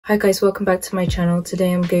Hi guys, welcome back to my channel.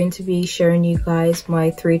 Today I'm going to be showing you guys my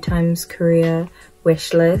 3x Korea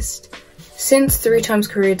wish list. Since 3x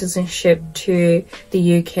Korea doesn't ship to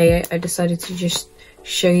the UK, I decided to just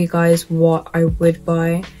show you guys what I would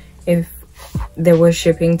buy if there was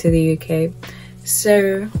shipping to the UK.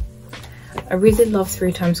 So I really love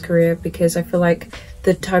 3x Korea because I feel like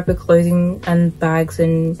the type of clothing and bags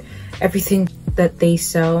and everything that they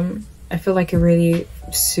sell, I feel like it really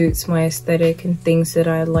suits my aesthetic and things that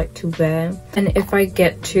I like to wear. And if I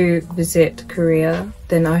get to visit Korea,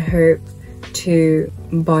 then I hope to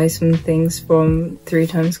buy some things from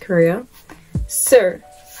 3x Korea. So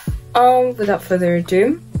without further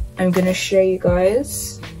ado, I'm gonna show you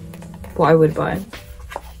guys what I would buy,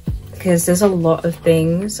 because there's a lot of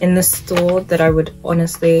things in the store that I would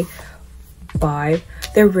honestly buy.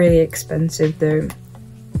 They're really expensive though.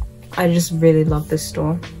 I just really love this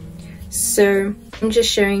store. So I'm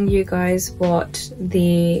just showing you guys what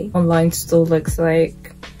the online store looks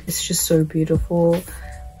like. It's just so beautiful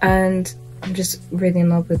and I'm just really in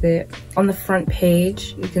love with it. On the front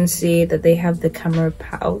page you can see that they have the camera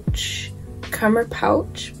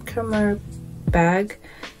bag.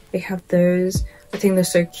 They have those. I think they're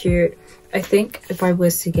so cute. I think if I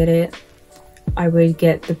was to get it, I would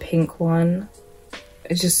get the pink one.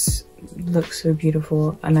 It just looks so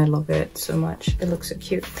beautiful and I love it so much. It looks so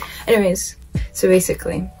cute. Anyways, so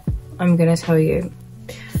basically I'm gonna tell you.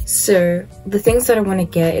 So the things that I want to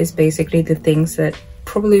get is basically the things that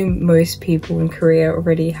probably most people in Korea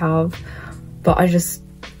already have, but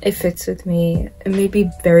it fits with me. It may be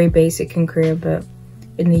very basic in Korea, but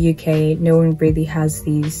in the UK no one really has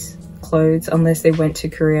these clothes unless they went to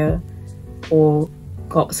Korea or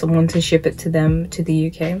got someone to ship it to them to the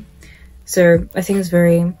UK. So I think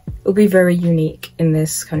it'll be very unique in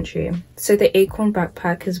this country. So the Acorn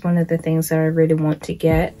backpack is one of the things that I really want to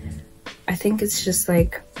get. I think it's just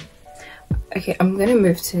like, okay, I'm gonna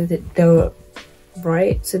move to the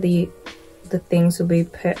right, so the things will be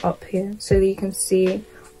put up here so that you can see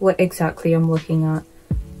what exactly I'm looking at,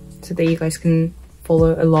 so that you guys can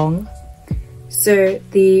follow along. So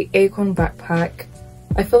the Acorn backpack,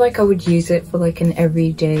 I feel like I would use it for like an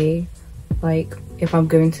everyday, like if I'm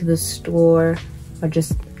going to the store, I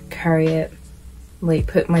just carry it, like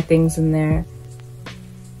put my things in there,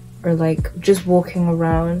 or like just walking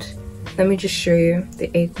around. Let me just show you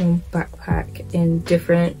the Acorn backpack in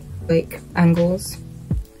different like angles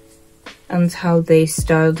and how they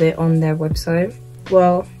styled it on their website.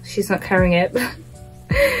 Well, she's not carrying it.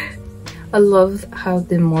 I love how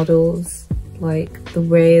the models, like the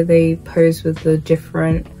way they pose with the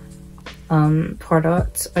different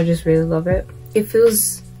products. I just really love it. It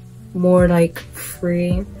feels more like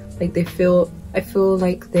free, like I feel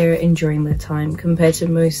like they're enjoying their time compared to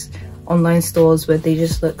most online stores where they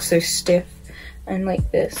just look so stiff and like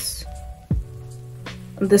this.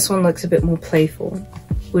 And this one looks a bit more playful,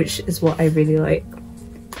 which is what I really like.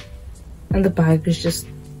 And the bag is just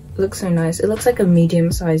looks so nice. It looks like a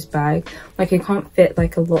medium-sized bag. Like it can't fit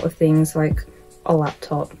like a lot of things like a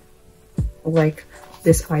laptop or like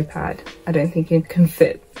this iPad. I don't think it can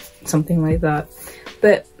fit something like that,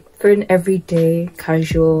 but for an everyday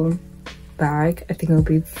casual bag, I think it'll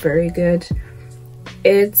be very good.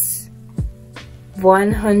 It's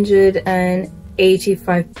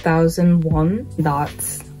 185,000 won.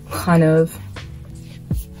 That's kind of,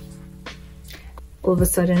 all of a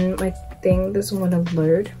sudden my thing doesn't want to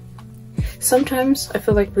load. Sometimes I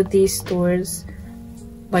feel like with these stores,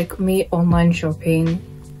 like me online shopping,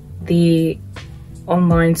 the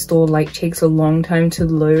online store like takes a long time to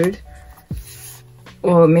load.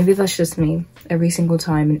 Or maybe that's just me every single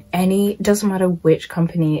time, and it doesn't matter which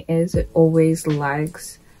company it is, it always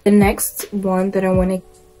lags. The next one that I want to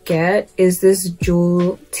get is this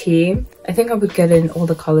jewel tee. I think I would get it in all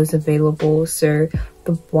the colors available. So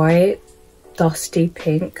the white, dusty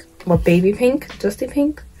pink, or baby pink, dusty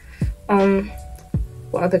pink.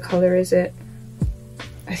 What other color is it?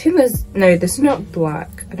 I think this is not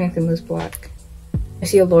black. I don't think there's black. I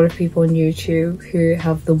see a lot of people on YouTube who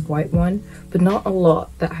have the white one, but not a lot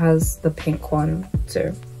that has the pink one.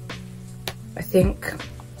 So I think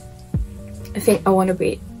I want to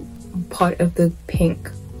be part of the pink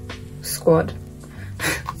squad.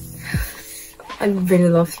 I really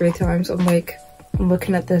love 3x. I'm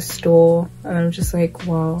looking at this store and I'm just like,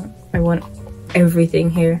 wow, I want everything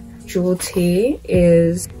here. Jewel tee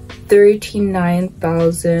is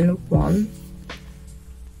 39,000 won.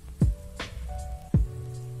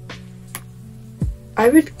 I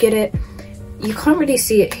would get it. You can't really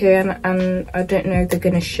see it here, and I don't know if they're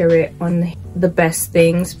gonna show it on the best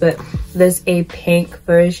things, but there's a pink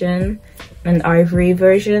version, an ivory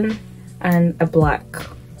version, and a black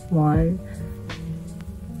one.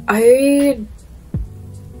 In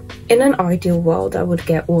an ideal world, I would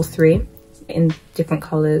get all three in different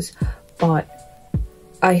colors, but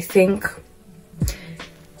I think,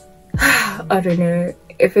 I don't know,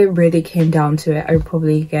 if it really came down to it, I would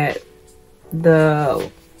probably get the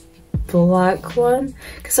black one,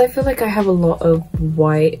 because I feel like I have a lot of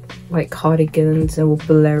white like cardigans and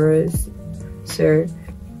boleros, so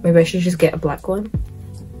maybe I should just get a black one.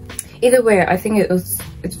 Either way, I think it's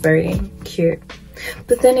very cute.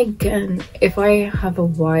 But then again, if I have a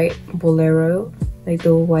white bolero, like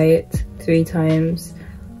the white 3 times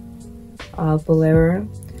bolero,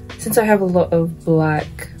 since I have a lot of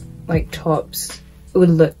black like tops, it would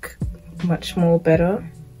look much more better.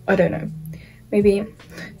 I don't know, maybe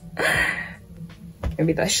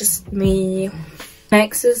that's just me.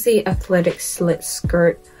 Next is the athletic slit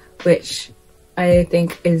skirt, which I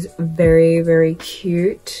think is very, very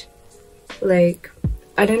cute. Like,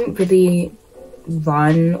 I don't really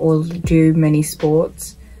run or do many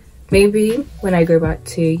sports. Maybe when I go back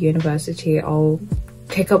to university, I'll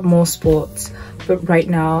take up more sports, but right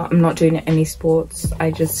now I'm not doing any sports. I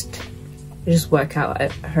just work out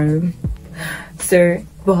at home. So,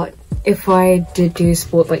 but if I did do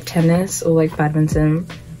sport like tennis or like badminton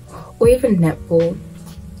or even netball,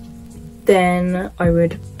 then I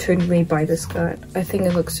would totally buy this skirt. I think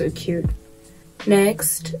it looks so cute.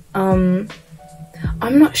 Next, I'm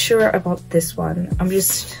not sure about this one.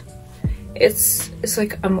 It's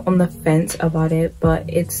like I'm on the fence about it, but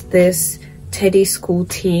it's this teddy school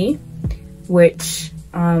tee, which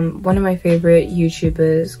one of my favorite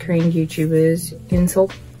YouTubers, Korean YouTubers,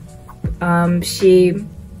 𝓣𝓱𝓻𝓮𝓮𝓽𝓲𝓶𝓮𝓼,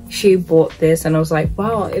 she bought this and I was like,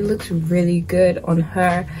 wow, it looks really good on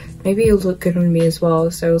her. Maybe it'll look good on me as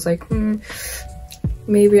well. So I was like,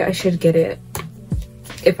 maybe I should get it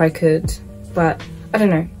if I could, but I don't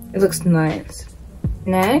know, it looks nice.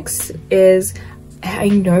 Next is, I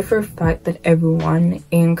know for a fact that everyone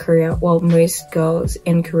in Korea, well, most girls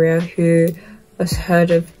in Korea who has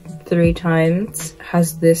heard of 3 times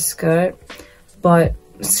has this skirt, but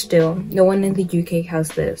still no one in the UK has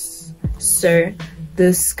this. So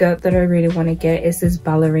the skirt that I really want to get is this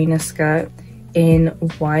ballerina skirt in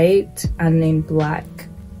white and in black.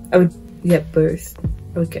 I would get both.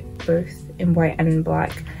 I would get both in white and in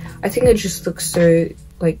black. I think it just looks so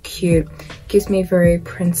like cute. Gives me very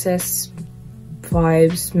princess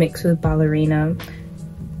vibes mixed with ballerina,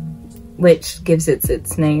 which gives it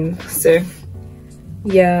its name. So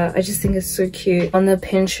yeah, I just think it's so cute. On the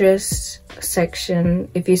Pinterest section,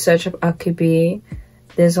 if you search up Akebi,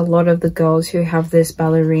 there's a lot of the girls who have this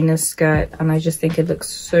ballerina skirt, and I just think it looks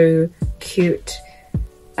so cute.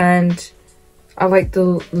 And I like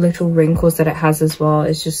the little wrinkles that it has as well.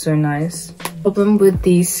 It's just so nice. Problem with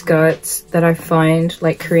these skirts that I find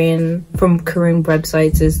like Korean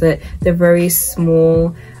websites is that they're very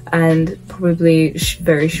small and probably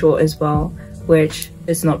very short as well, which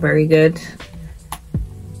is not very good.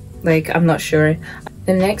 Like, I'm not sure.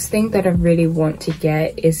 The next thing that I really want to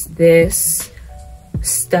get is this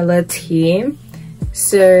Stella tee.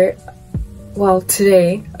 So, well,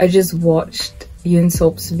 today I just watched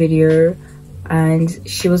𝓣𝓱𝓻's video, and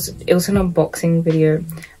it was an unboxing video,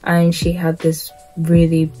 and she had this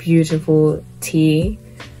really beautiful tee,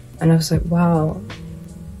 and I was like, wow,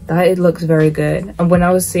 that it looks very good. And when I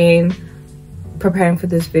was preparing for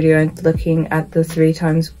this video and looking at the 3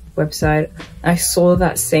 times website, I saw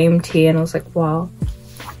that same tee and I was like, wow,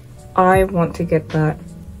 I want to get that.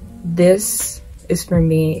 This is for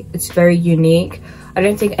me. It's very unique. I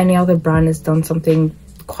don't think any other brand has done something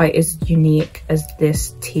quite as unique as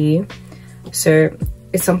this tee, so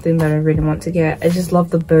it's something that I really want to get. I just love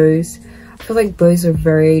the bows. I feel like bows are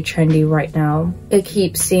very trendy right now. I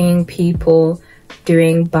keep seeing people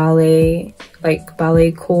doing ballet, like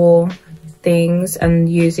ballet core things, and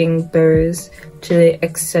using bows to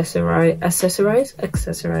accessorize,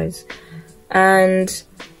 and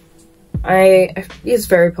it's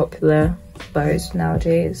very popular, bows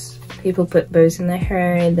nowadays. People put bows in their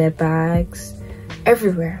hair, in their bags,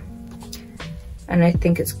 everywhere, and I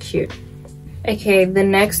think it's cute. Okay, the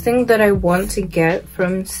next thing that I want to get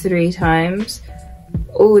from 3 times,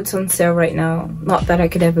 oh, it's on sale right now. Not that I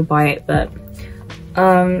could ever buy it, but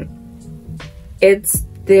it's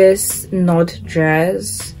this knot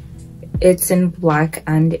dress. It's in black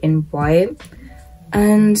and in white,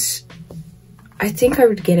 and I think I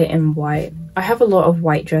would get it in white. I have a lot of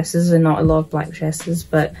white dresses and not a lot of black dresses,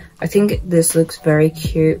 but I think this looks very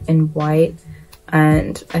cute in white,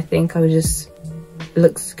 and I think it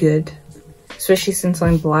looks good. Especially since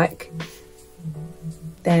I'm black,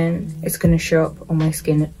 then it's gonna show up on my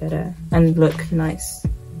skin better and look nice,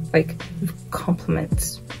 like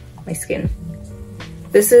compliments. my skin.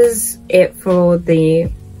 This is it for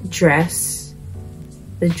the dresses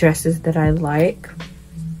that I like.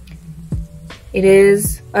 It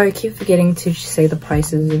is, oh, I keep forgetting to say the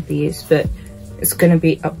prices of these, but it's gonna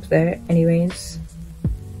be up there anyways,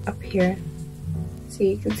 up here, so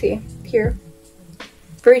you can see here.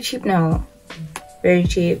 Very cheap now, very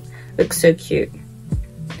cheap, looks so cute.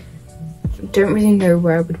 Don't really know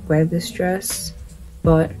where I would wear this dress,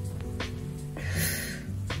 but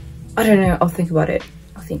I don't know, I'll think about it.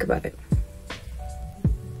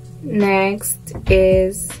 Next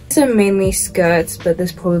is, these are mainly skirts, but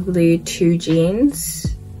there's probably 2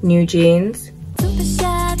 jeans, new jeans.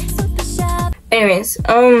 Anyways,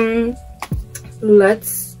 let's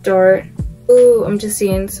start. Oh, I'm just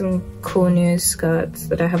seeing some cool new skirts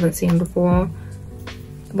that I haven't seen before.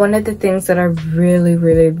 One of the things that I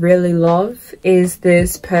really love is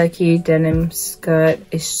this perky denim skirt.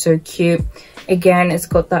 It's so cute. Again, it's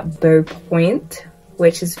got that bow point,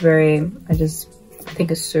 which is very, I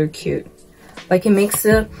think it's so cute. Like, it makes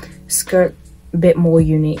the skirt a bit more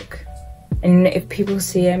unique. And if people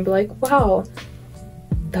see it and be like, wow,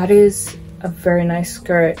 that is a very nice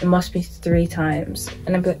skirt, it must be 3 times.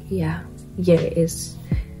 And I'm like, yeah, it is.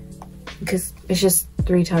 Because it's just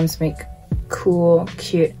 3 times make cool,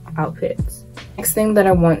 cute outfits. Next thing that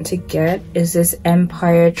I want to get is this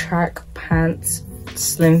Empire track pants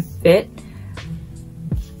slim fit.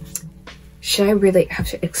 Should I really have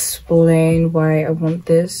to explain why I want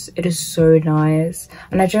this? It is so nice.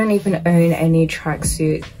 And I don't even own any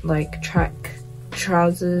tracksuit, like track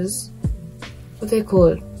trousers. What are they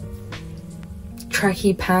called?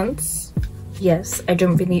 Tracky pants? Yes, I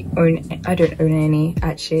don't own any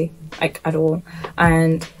actually, like at all.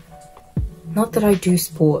 And not that I do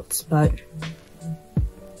sports, but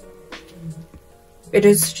it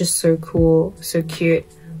is just so cool, so cute.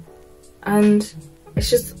 And it's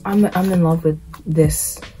just, I'm in love with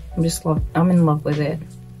this. I'm in love with it.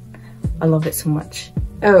 I love it so much.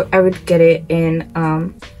 Oh, I would get it in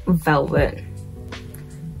velvet.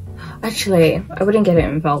 Actually, I wouldn't get it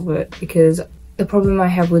in velvet because the problem I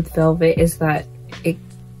have with velvet is that it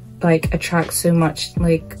like attracts so much,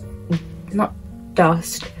 like, not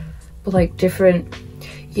dust, but like different,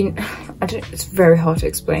 you know, it's very hard to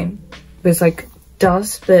explain. There's like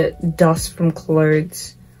dust, but dust from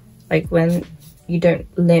clothes, like when you don't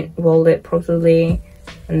lint roll it properly,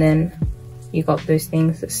 and then you got those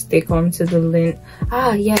things that stick onto the lint.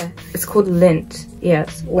 Ah, yeah, it's called lint.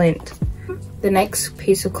 Yes, lint. The next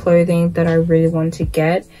piece of clothing that I really want to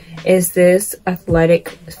get is this athletic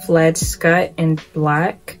flared skirt in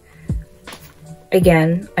black.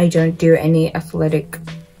 Again, I don't do any athletic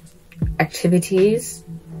activities,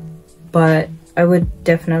 but I would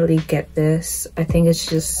definitely get this. I think it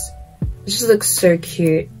just looks so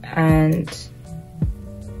cute, and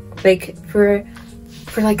like for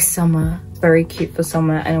like summer, very cute for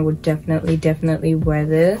summer, and I would definitely wear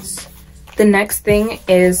this. The next thing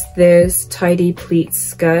is this tidy pleat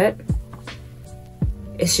skirt.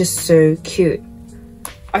 It's just so cute.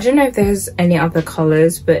 I don't know if there's any other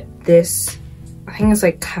colors, but this, I think it's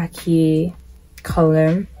like khaki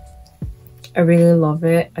color. I really love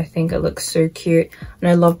it. I think it looks so cute, and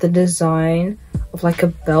I love the design of like a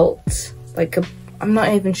belt, like a, I'm not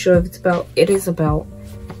even sure if it's a belt. It is a belt,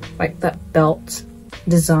 like that belt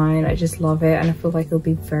design. I just love it, and I feel like it'll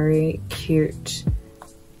be very cute.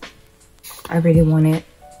 I really want it.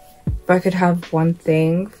 If I could have one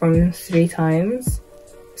thing from 3 times,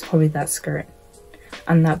 it's probably that skirt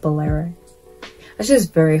and that bolero. It's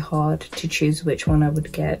just very hard to choose which one I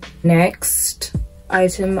would get. Next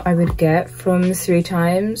item I would get from 3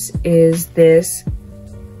 times is this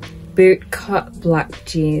bootcut black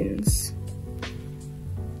jeans.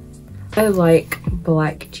 I like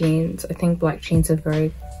black jeans. I think black jeans are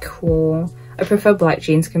very cool. I prefer black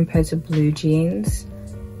jeans compared to blue jeans.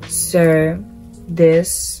 So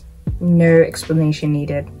this, no explanation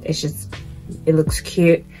needed. It's just, it looks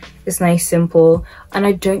cute. It's nice, simple, and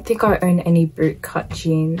I don't think I own any bootcut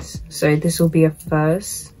jeans, so this will be a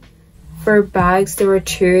first. For bags, there are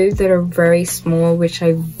 2 that are very small, which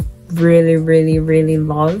I really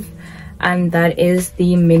love, and that is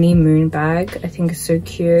the mini moon bag. I think it's so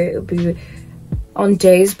cute. It'll be on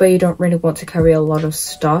days where you don't really want to carry a lot of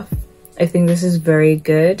stuff. I think this is very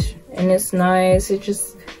good, and it's nice. It's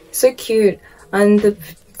just so cute, and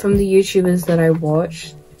from the YouTubers that I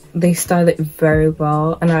watch, they style it very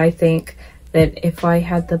well, and I think that if I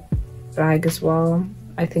had the bag as well,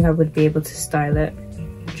 I think I would be able to style it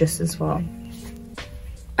just as well.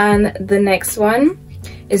 And the next one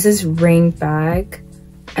is this ring bag,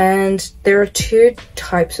 and there are 2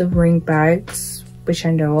 types of ring bags which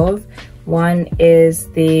I know of, One is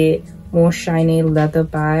the more shiny leather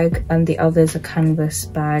bag and the other is a canvas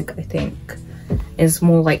bag. I think it's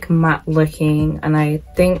more like matte looking, and I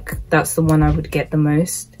think that's the one I would get the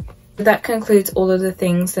most. That concludes all of the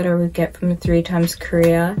things that I would get from 3x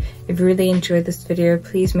Korea. If you really enjoyed this video,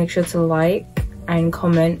 please make sure to like and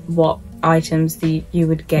comment what items you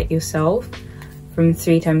would get yourself from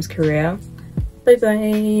 3x Korea. Bye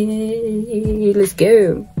bye, let's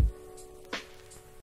go.